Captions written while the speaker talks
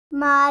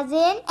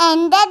Mazin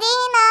and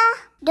Adeena.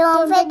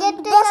 Don't forget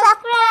to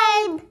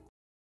subscribe.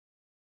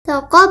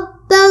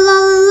 تقبل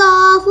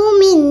الله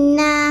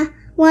منا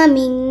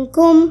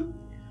ومنكم.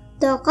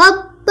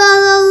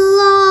 تقبل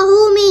الله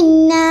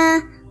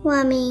منا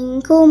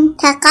ومنكم.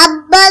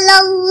 تقبل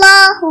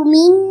الله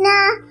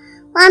منا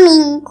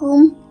ومنكم.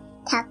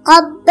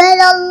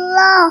 تقبل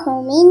الله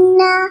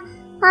منا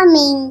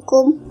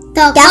ومنكم.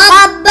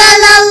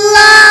 تقبل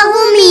الله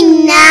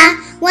منا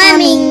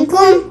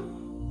ومنكم.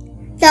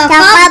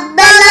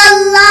 تقبل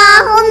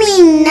الله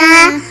منا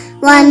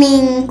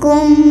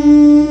ومنكم.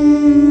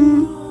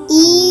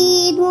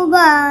 Eid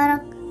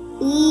Mubarak,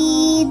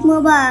 Eid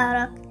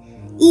Mubarak,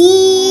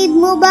 Eid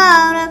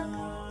Mubarak.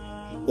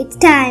 It's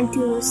time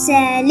to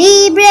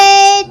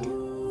celebrate.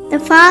 The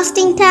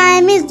fasting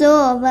time is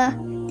over.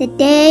 The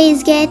day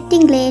is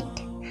getting late.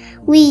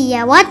 We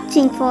are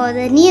watching for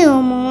the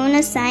new moon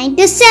assigned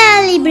to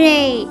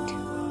celebrate.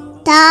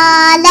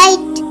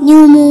 Starlight,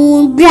 new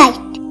moon bright,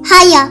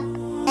 high up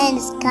in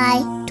the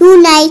sky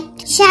tonight,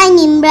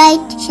 shining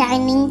bright,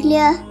 shining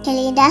clear,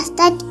 telling us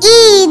that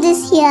Eid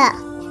is here.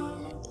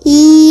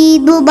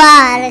 Eid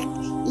Mubarak,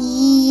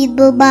 Eid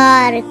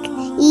Mubarak,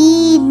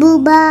 Eid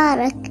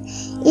Mubarak.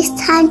 It's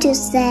time to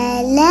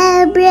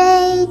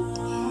celebrate.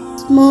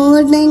 It's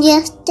more than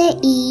just a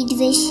Eid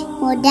wish,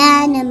 more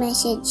than a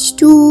message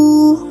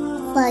too.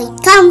 For it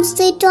comes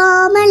with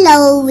warm and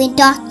loving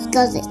thoughts,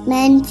 'cause it's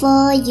meant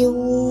for you.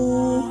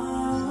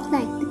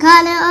 Like the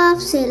color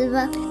of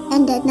silver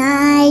and the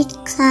night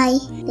sky,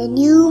 the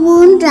new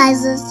moon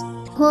rises.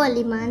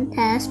 Holy month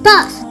has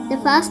passed. The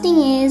fasting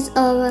is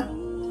over.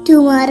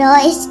 Tomorrow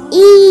is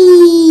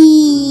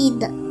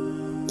Eid.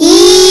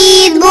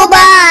 Eid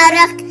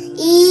Mubarak,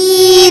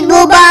 Eid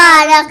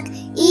Mubarak,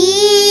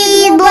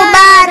 Eid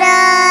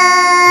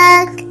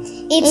Mubarak.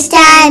 It's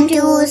time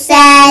to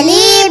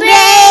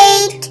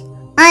celebrate.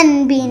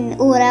 Anbin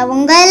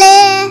uravungale,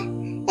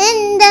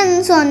 endan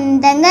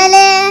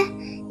sondangale,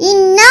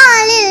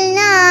 innalil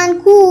naan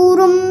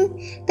koorum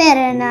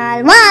peranal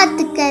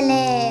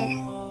vaattukale.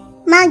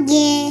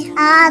 Mage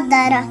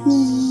adara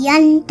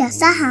niyanta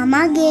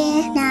sahamage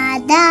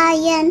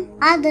nadayan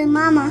adu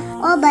mama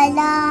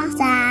obala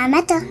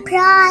samata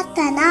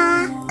pratana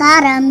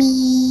karami.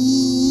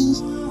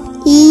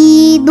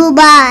 Eid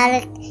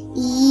Mubarak,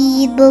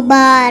 Eid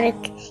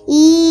Mubarak,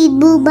 Eid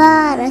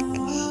Mubarak.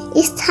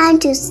 It's time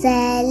to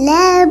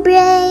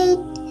celebrate.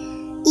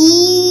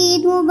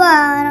 Eid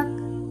Mubarak,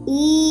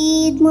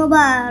 Eid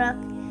Mubarak,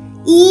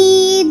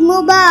 Eid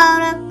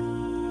Mubarak.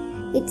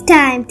 It's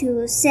time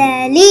to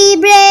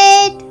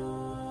celebrate.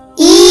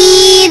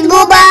 Eid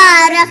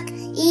Mubarak,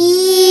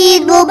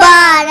 Eid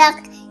Mubarak,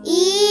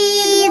 Eid